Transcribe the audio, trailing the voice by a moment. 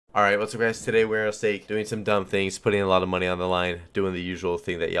Alright, what's up guys? Today we're at stake doing some dumb things, putting a lot of money on the line, doing the usual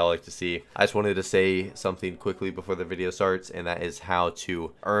thing that y'all like to see. I just wanted to say something quickly before the video starts, and that is how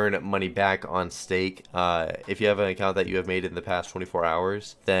to earn money back on stake. If you have an account that you have made in the past 24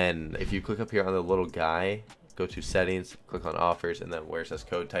 hours, then if you click up here on the little guy, go to settings, click on offers, and then where it says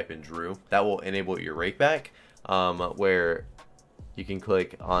code, type in Drew. That will enable your rake back, where you can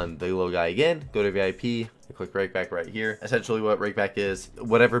click on the little guy again, go to VIP, and click Rakeback right here. Essentially what Rakeback is,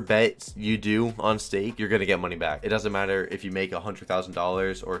 whatever bets you do on stake, you're gonna get money back. It doesn't matter if you make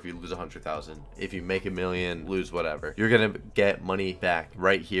 $100,000 or if you lose 100,000. If you make $1 million, lose whatever, you're gonna get money back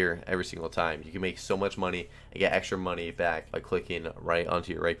right here every single time. You can make so much money and get extra money back by clicking right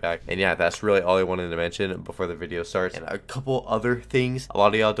onto your Rakeback. And yeah, that's really all I wanted to mention before the video starts. And a couple other things. A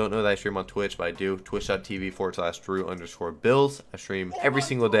lot of y'all don't know that I stream on Twitch, but I do. Twitch.tv/Drew_Bills. I stream every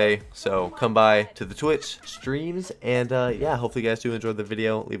single day, so come by to the Twitch streams. And yeah, hopefully you guys do enjoy the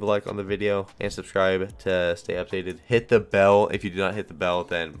video. Leave a like on the video and subscribe to stay updated. Hit the bell. If you do not hit the bell,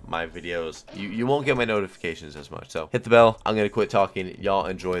 then my videos, you won't get my notifications as much. So hit the bell. I'm gonna quit talking. Y'all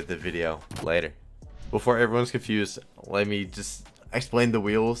enjoy the video. Later. Before everyone's confused, let me just explain the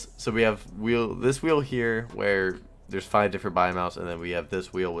wheels. So we have this wheel here where there's 5 different buy amounts, and then we have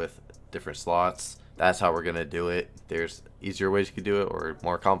this wheel with different slots. That's how we're gonna do it. There's easier ways you could do it or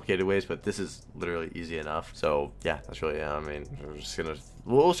more complicated ways, but this is literally easy enough. So yeah, that's really, I mean, we're just gonna,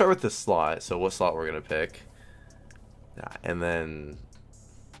 we'll start with the slot. So what slot we're gonna pick. Yeah, and then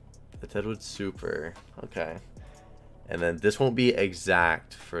the Deadwood Super. Okay. And then this won't be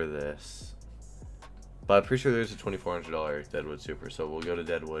exact for this, but I'm pretty sure there's a $2,400 Deadwood Super. So we'll go to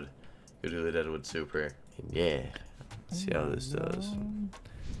Deadwood, go do the Deadwood Super. And yeah, let's see how this does.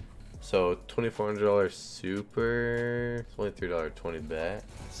 So $2,400 Super, it's only $3.20 bet.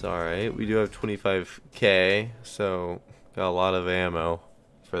 It's alright. We do have 25k, so got a lot of ammo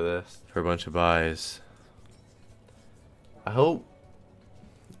for this, for a bunch of buys. I hope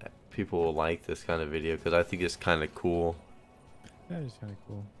people will like this kind of video because I think it's kind of cool. That is kind of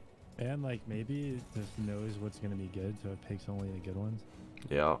cool. And like maybe it just knows what's going to be good, so it picks only the good ones.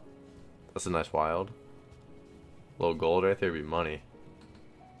 Yeah. That's a nice wild. Little gold right there would be money.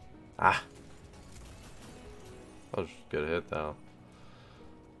 Ah. That was a good hit though.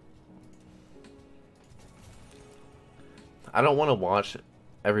 I don't want to watch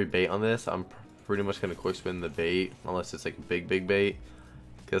every bait on this. I'm pretty much going to quick spin the bait unless it's like a big bait.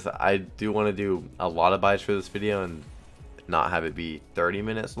 Because I do want to do a lot of buys for this video and not have it be 30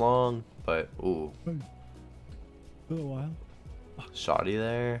 minutes long. But, ooh. A little while. Shoddy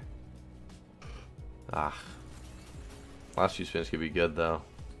there. Ah. Last few spins could be good though.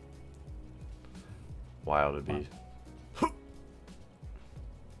 Wild to be.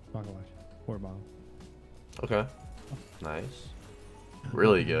 Pocket watch. Or bottle. Okay. Nice.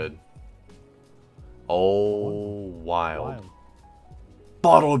 Really good. Oh, wild.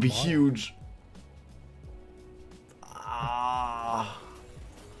 Bottle would be huge. Ah.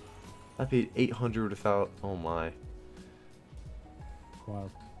 I paid 800 without. Oh my. Wow.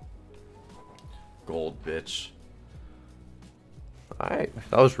 Gold, bitch. Alright,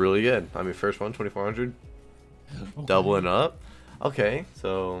 that was really good. I mean, first one, 2,400. Okay. Doubling up. Okay,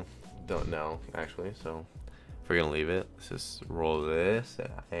 so don't know actually. So if we're gonna leave it, let's just roll this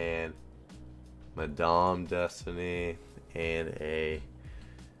and Madame Destiny and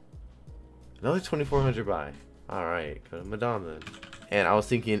another 2,400 buy. All right, go to Madame then. And I was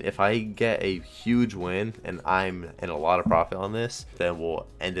thinking if I get a huge win and I'm in a lot of profit on this, then we'll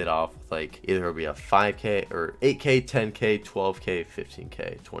end it off with like either it'll be a 5k or 8k, 10k, 12k,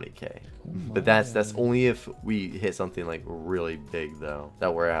 15k, 20k. But that's only if we hit something like really big though.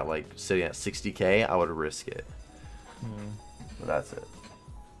 That we're at like sitting at 60k, I would risk it. But that's it.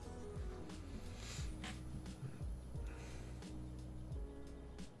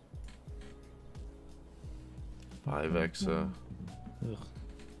 Five Exa. Ugh.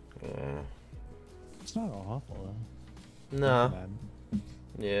 Yeah. It's not awful though. Nah. Not bad.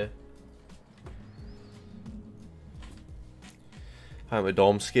 Yeah. I'm a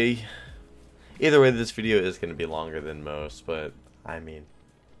Domski. Either way, this video is going to be longer than most, but I mean,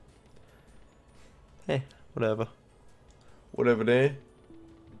 hey, whatever. Whatever day.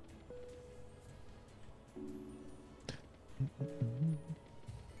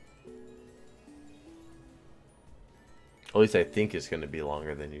 At least I think it's going to be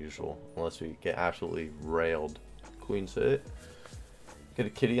longer than usual, unless we get absolutely railed. Queen sit. Get a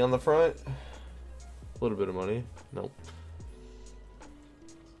kitty on the front. A little bit of money. Nope.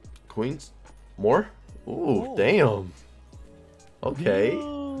 Queens. More? Ooh, Oh. damn. Okay.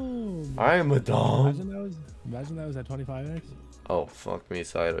 Yo. I'm a dom. Imagine that was at 25x. Oh, fuck me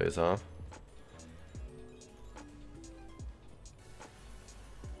sideways, huh?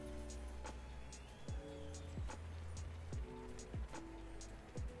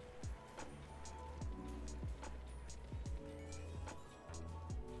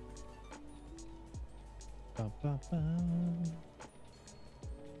 Ba, ba, ba.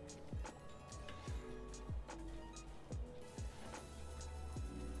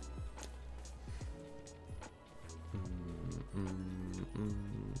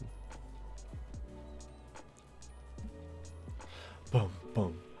 Boom,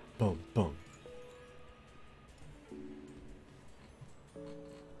 boom, boom, boom.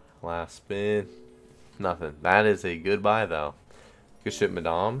 Last spin. Nothing. That is a good buy, though. Good shit,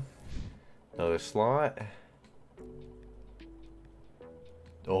 Madame. Another slot.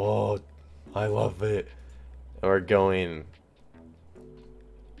 Oh, I love it. We're going.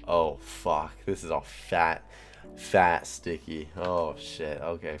 Oh, fuck. This is a fat sticky. Oh, shit.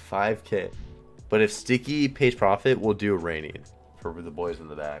 Okay, 5K. But if sticky pays profit, we'll do a raining for the boys in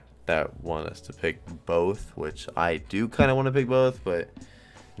the back that want us to pick both, which I do kind of want to pick both, but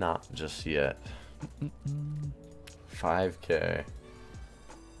not just yet. 5K.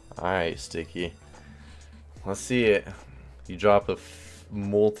 Alright, sticky. Let's see it. You drop a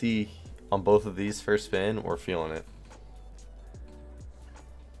multi on both of these first spin, we're feeling it.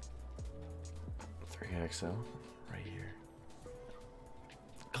 3XL right here.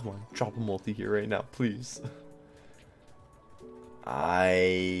 Come on, drop a multi here right now, please.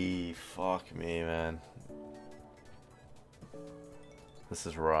 Fuck me, man. This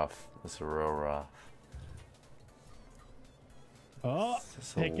is rough. This is real rough. Oh,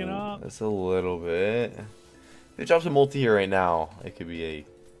 picking up. It's a little bit. If it drops a multi here right now, it could be a.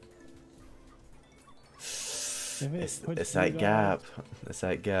 It's that gap. It's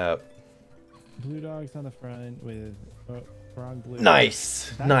that gap. Blue dogs on the front with frog blue.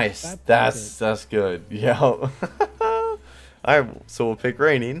 Nice, nice. That's good. Yeah. All right, so we'll pick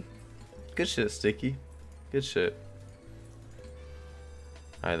raining. Good shit, sticky. Good shit.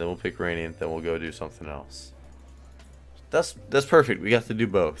 All right, then we'll pick raining. Then we'll go do something else. That's perfect. We got to do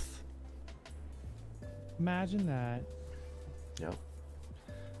both. Imagine that. Yep.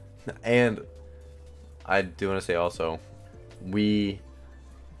 And I do want to say also,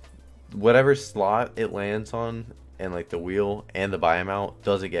 whatever slot it lands on, and like the wheel and the buy amount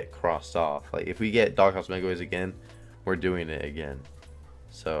doesn't get crossed off. Like if we get Doghouse Megaways again, we're doing it again.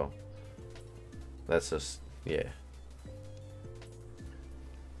 So that's just, yeah.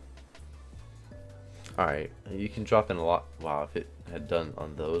 Alright, you can drop in a lot. Wow, if it had done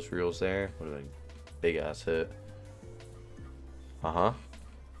on those reels there, would have been a big ass hit. Uh-huh.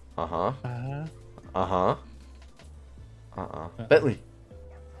 Uh-huh. Uh-huh. Uh-huh. Uh-uh. Bentley.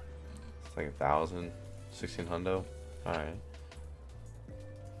 It's like 1,000, 1,600. Alright.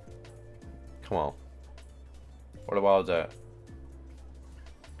 Come on. What about that?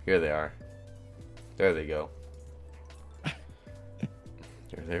 Here they are. There they go.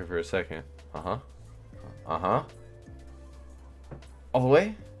 They're there for a second. Uh-huh. Uh-huh. All the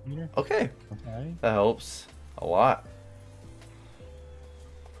way? Okay. Okay. That helps a lot.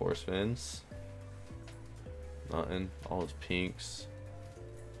 4 spins. Nothing. All those pinks.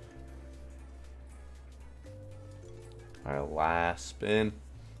 Alright, last spin.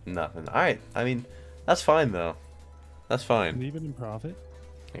 Nothing. Alright, I mean, that's fine though. That's fine. Leave it in profit.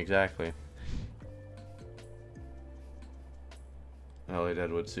 Exactly. LA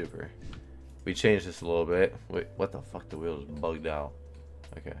Deadwood Super. We changed this a little bit. Wait, what the fuck? The wheel's bugged out.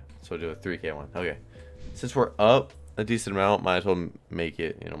 Okay, so we'll do a 3K one. Okay. Since we're up a decent amount, might as well make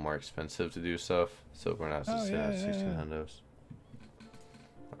it, more expensive to do stuff. So we're not just at 16 hundos.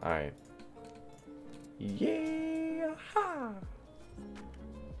 Alright. Yeah!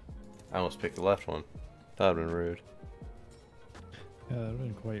 I almost picked the left one. That would have been rude. Yeah, that would have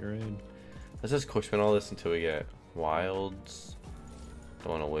been quite rude. Let's just quick spin all this until we get wilds.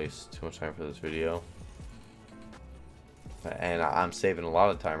 Don't want to waste too much time for this video. And I'm saving a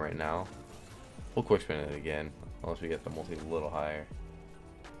lot of time right now. We'll quick spin it again. Unless we get the multi a little higher.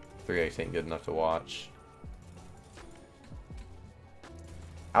 3x ain't good enough to watch.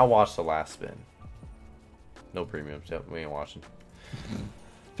 I'll watch the last spin. No premiums. Yep, we ain't watching.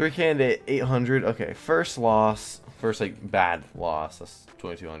 3K into 800. Okay, first loss. First, like, bad loss. That's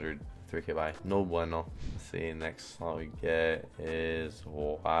 2,200. 3K buy. No bueno. Let's see, next slot we get is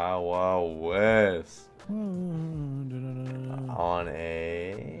Wild West. On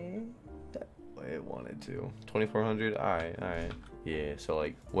a... It wanted to. 2,400? Alright, alright. Yeah, so,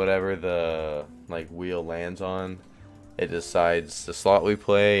 like, whatever the, like, wheel lands on, it decides the slot we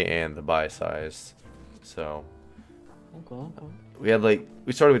play and the buy size. So, Okay.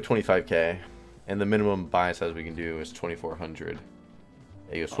 We started with 25k, and the minimum buy size we can do is 2400.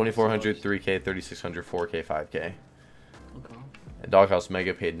 It goes 2400, 3k, 3600, 4k, 5k. Okay. And Doghouse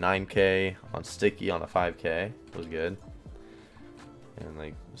Mega paid 9k on Sticky on a 5k. It was good. And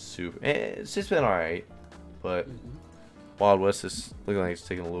like super, it's just been alright, but Wild West is looking like it's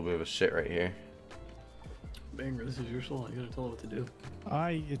taking a little bit of a shit right here. Banger, this is your slot. You gotta tell it what to do.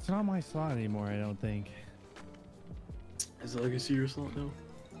 It's not my slot anymore, I don't think. Is it like I see your slot now?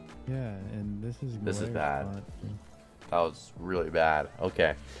 Yeah, and this is This is Blair's bad. slot. That was really bad.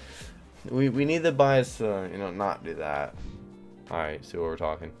 Okay, we need the bias to not do that. All right, see what we're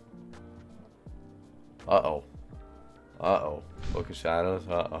talking. Book of Shadows.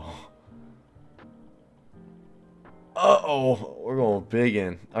 We're going big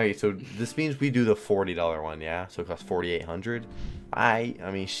in. Okay, so this means we do the $40 one, yeah? So it costs $4,800. I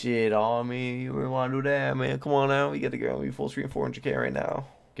mean, shit, you really want to do that, man? Come on now, we get the girl. We full screen 400k right now.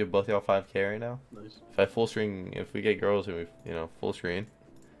 Give both y'all 5k right now. Nice. If we get girls and we, full screen,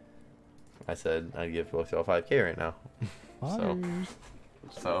 I said I'd give both y'all 5k right now. So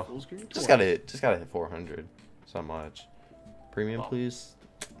Full screen? just gotta hit 400. It's not much. Premium, please.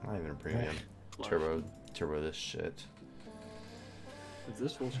 Not even a premium. Turbo this shit. If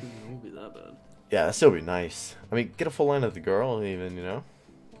this full screen won't be that bad. Yeah, that'd still be nice. I mean, get a full line of the girl, even,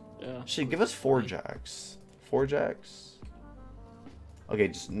 Yeah. Shit, give us 4 jacks. 4 jacks? Okay,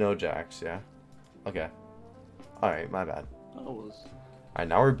 just no jacks, yeah? Okay. Alright, my bad. That was. Alright,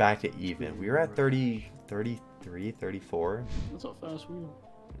 now we're back to even. We were at 30, 33, 34. That's how fast we were.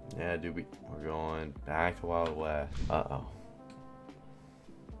 Yeah, dude, we're going back to Wild West.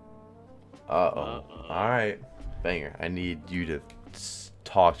 Alright. Banger, I need you to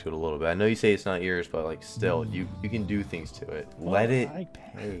talk to it a little bit. I know you say it's not yours, but like still, you can do things to it. Let it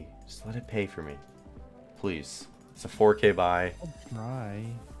pay. Just let it pay for me. Please. It's a 4k buy. I'll try.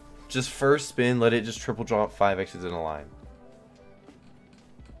 Just first spin, let it just triple drop 5x's in a line.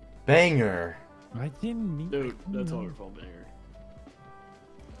 Banger. I didn't mean. Dude, that's all your fault, banger.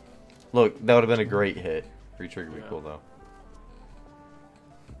 Look, that would have been a great hit. Free trigger would be cool though.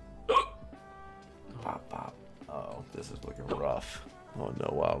 Pop, pop. Oh, this is looking rough. Oh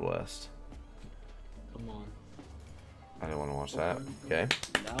no, Wild West. Come on. I don't want to watch that. Okay.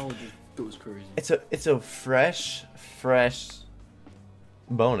 Now it just goes crazy. It's a fresh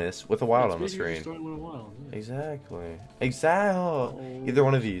bonus with a wild on the screen. Starting with a wild. Yeah. Exactly. Either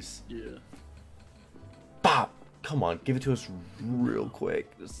one of these. Yeah. Bop. Come on, give it to us real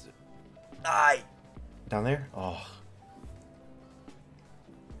quick. Aye. Down there? Oh.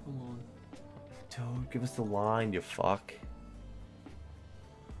 Come on. Dude, give us the line, you fuck.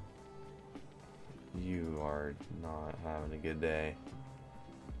 You are not having a good day.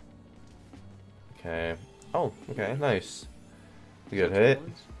 Okay. Oh, okay, nice. Good hit.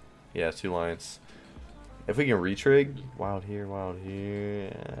 Yeah, 2 lines. If we can retrig, wild here, wild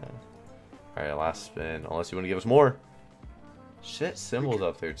here. Yeah. Alright, last spin. Unless you want to give us more. Shit, symbols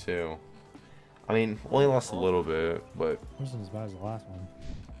up there too. I mean, only lost a little bit, but Wasn't as bad as the last one.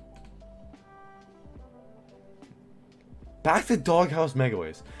 back to Doghouse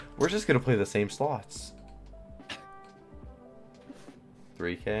Megaways. We're just gonna play the same slots.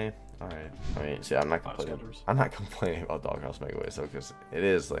 3k. Alright. I mean, see, I'm not complaining about Doghouse Megaways though, because it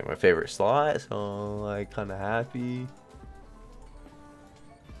is like my favorite slot, so I'm like kind of happy.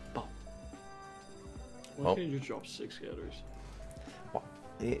 Why can't you just drop 6 scatters?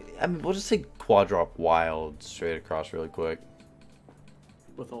 I mean, we'll just take quad drop wild straight across really quick.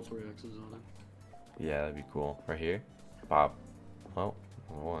 With all 3 X's on it. Yeah, that'd be cool. Right here. Pop. Oh,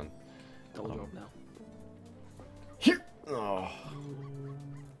 one. Double drop now. Here. Oh.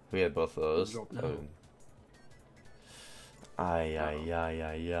 We had both of those. Double drop now.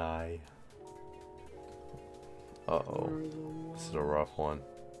 Aye. Uh-oh. This is a rough one.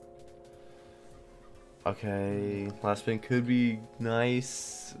 Okay, last spin could be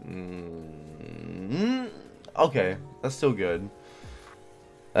nice. Okay, that's still good.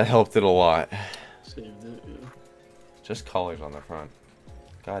 That helped it a lot. Saved it, yeah. Just colors on the front.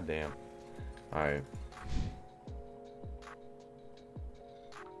 God damn. Alright.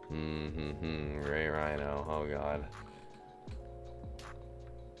 Ray Rhino. Oh god.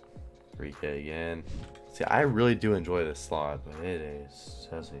 3k again. See, I really do enjoy this slot, but it is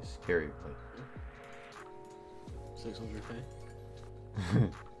just a scary place.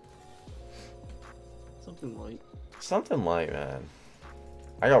 600k. Something light. Something light, man.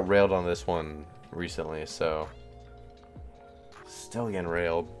 I got railed on this one recently, so still getting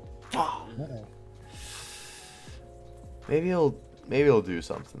railed. Uh-oh. Maybe he'll Maybe it'll do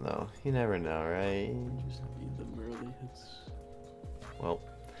something though. You never know, right? Just need them early. It's Well,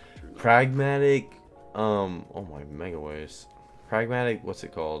 true. pragmatic. Oh my, mega waste. Pragmatic. What's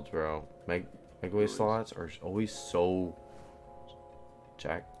it called, bro? Mega waste slots are always so.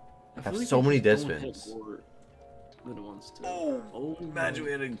 Jack. I have feel like so they many just don't disciplines. hit more than it wants to. Oh, imagine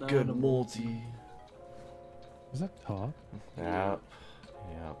we had a not good a multi. Is that top? Yeah.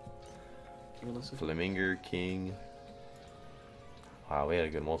 Yeah. Honestly. Flamingo King. Wow, we had a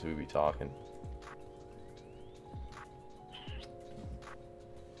good multi. We'd be talking.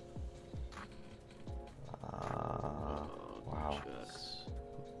 Wow. Checks.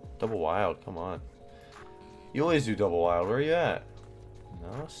 Double wild, come on. You always do double wild. Where are you at?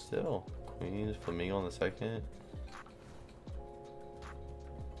 No, still. Queens, Flamingo on the second.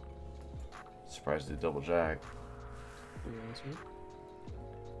 Surprised they double jack. Yeah, that's right.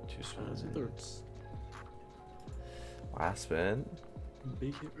 Two That's it, spins. Last spin.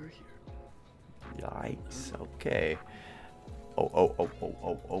 Big hit right here. Yikes. Okay. Oh,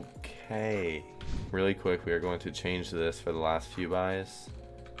 okay. Really quick, we are going to change this for the last few buys.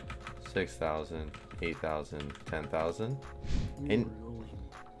 6,000, 8,000, 10,000. And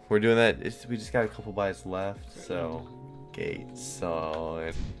we're doing that. We just got a couple buys left, so gates.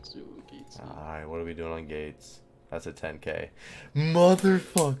 So, alright, what are we doing on gates? That's a 10k.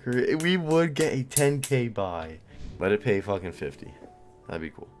 Motherfucker, we would get a 10k buy. Let it pay fucking 50. That'd be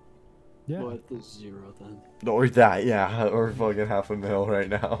cool. Yeah. What the 0 then? Or that, yeah, or fucking half a mil right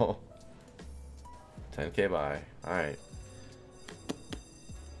now. 10k buy. Alright.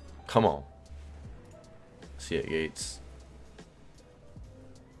 Come on. See it, Gates.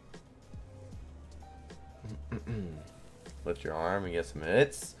 Lift your arm and get some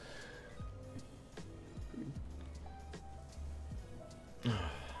hits.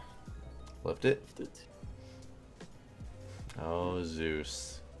 Lift it. Lift it. Oh,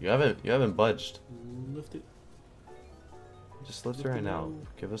 Zeus. You haven't budged. Lift it. Just lift it Lift right it now. now.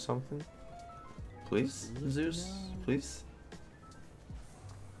 Give us something. Please, Lift it Zeus. now. Please.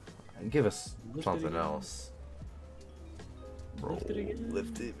 Give us Lift it something again. else. Bro, Lift it again.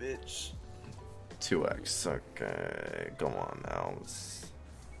 lift it, bitch. 2x. Okay. Come on now. Let's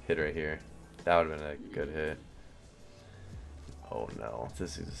hit right here. That would have been a good hit. Oh no.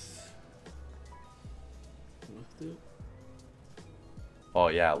 This is. Lift it. Oh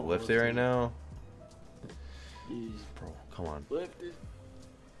yeah. Oh, Lift it lift right it. now. Easy. Bro, come on. Lift it.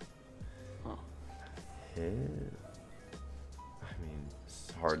 Huh. Hit. I mean,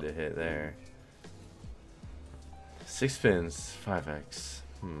 it's hard to hit there. 6 spins, 5x.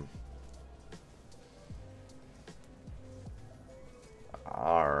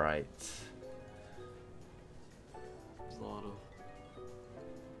 Alright. There's a lot of.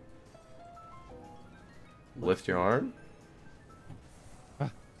 Lift your arm.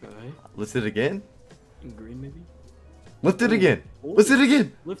 Okay. Lift it again. In green maybe? Lift it again. Hold Lift it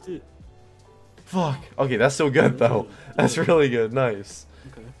again. Lift it. Fuck. Okay, that's so good though. That's really good. Nice.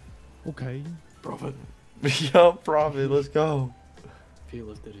 Okay. Okay. Profit. Yup, profit. Let's go. If you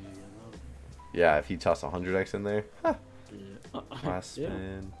lifted it again, Yeah, if he tossed 100x in there. Huh. yeah. Last Yeah.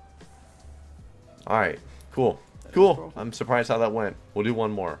 spin. Alright, cool. That is Cool. profit. I'm surprised how that went. We'll do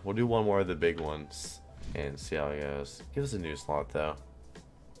one more. We'll do one more of the big ones and see how it goes. Give us a new slot though.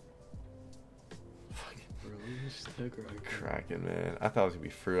 Release the Kraken. Kraken, man. I thought it was gonna be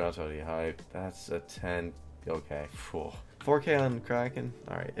fruit. I was already hyped. That's a 10. Okay. Phew. 4k on Kraken.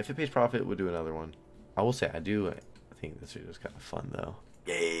 Alright. If it pays profit, we'll do another one. I will say, I think this video is kind of fun though.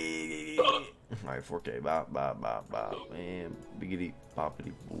 Yay! Alright, 4k. Bop, bop, bop, bop. Man. Biggity,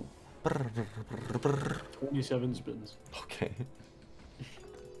 boppity, boop. 27 spins. Okay.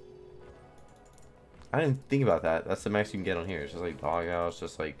 I didn't think about that. That's the max you can get on here. It's just like Doghouse,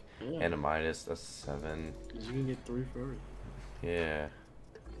 just like Yeah. Animitis. That's 7. 'Cause you can get 3 for everything. Yeah.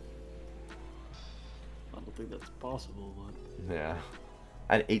 I don't think that's possible, but Yeah.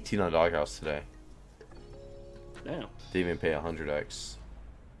 I had 18 on Doghouse today. damn. Didn't even pay 100x.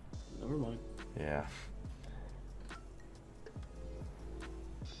 Never mind. Yeah.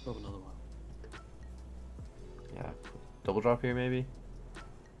 Grab another one. Yeah. Double drop here, maybe?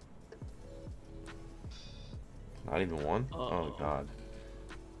 Not even one? Oh, Uh-oh. God.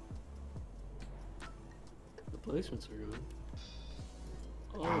 The placements are good.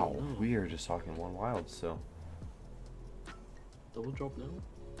 Oh, Wow. no. We are just talking one wild still. Double drop now?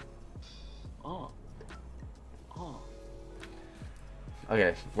 Oh. Oh.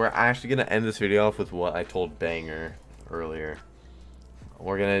 Okay, we're actually gonna end this video off with what I told Banger earlier.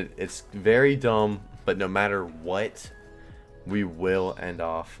 It's very dumb, but no matter what, we will end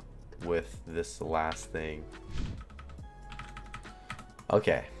off with this last thing.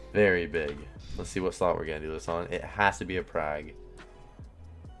 Okay, very big. Let's see what slot we're gonna do this on. It has to be a Prague.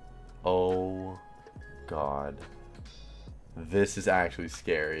 Oh god. This is actually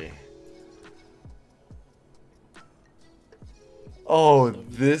scary. Oh,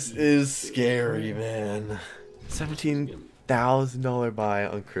 this is scary, man. $17,000 buy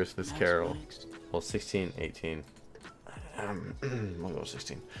on Christmas Carol. Well, 16, 18. We'll go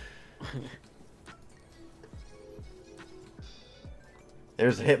 16.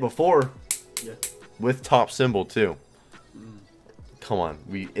 There's a hit before. Yeah. With top symbol too. Mm. Come on,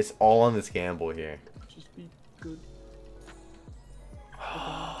 it's all on this gamble here. Just be good.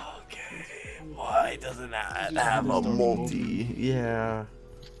 Okay, why doesn't that have a multi? Yeah.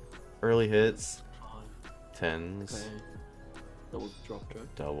 Early hits. 10s. Okay. Double drop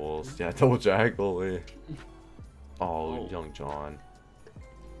jack. Doubles. Yeah, double jack. Holy. Oh, Oh. Young John.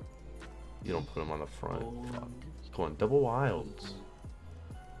 You don't put him on the front. Oh. Fuck. Come on, double wilds.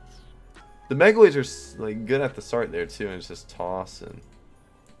 The Megaloids are like good at the start there too, and it's just toss and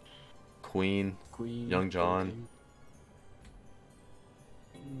Queen. Queen. Young John.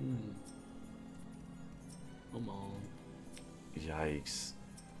 Mm. Come on. Yikes.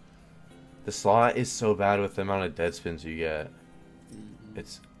 The slot is so bad with the amount of dead spins you get.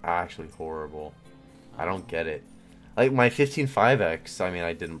 It's actually horrible. I don't get it. Like my 15.5x, I mean,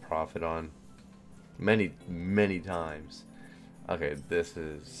 I didn't profit on many times. Okay, this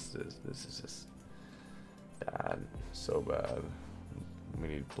is just bad. So bad. We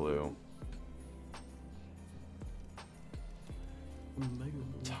need blue. Mega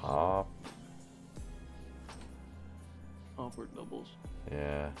balls. Top. Offer doubles.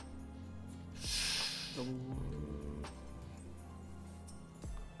 Yeah. Double.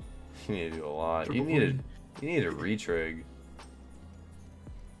 You need to do a lot. Triple You queen. need a retrig.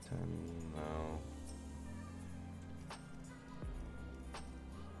 No.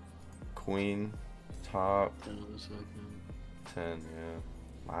 Queen, top, 10 on the second. 10, yeah.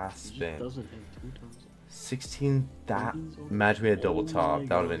 Last It just spin. doesn't hit 2 times. 16, that. Queens over- Imagine we had double Oh top. my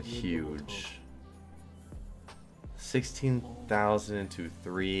That would have God, been we had double huge. top. 16,000 to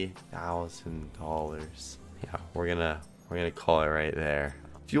 $3,000. Yeah, we're gonna call it right there.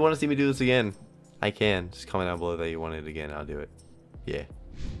 If you want to see me do this again, I can. Just comment down below that you want it again. I'll do it. Yeah.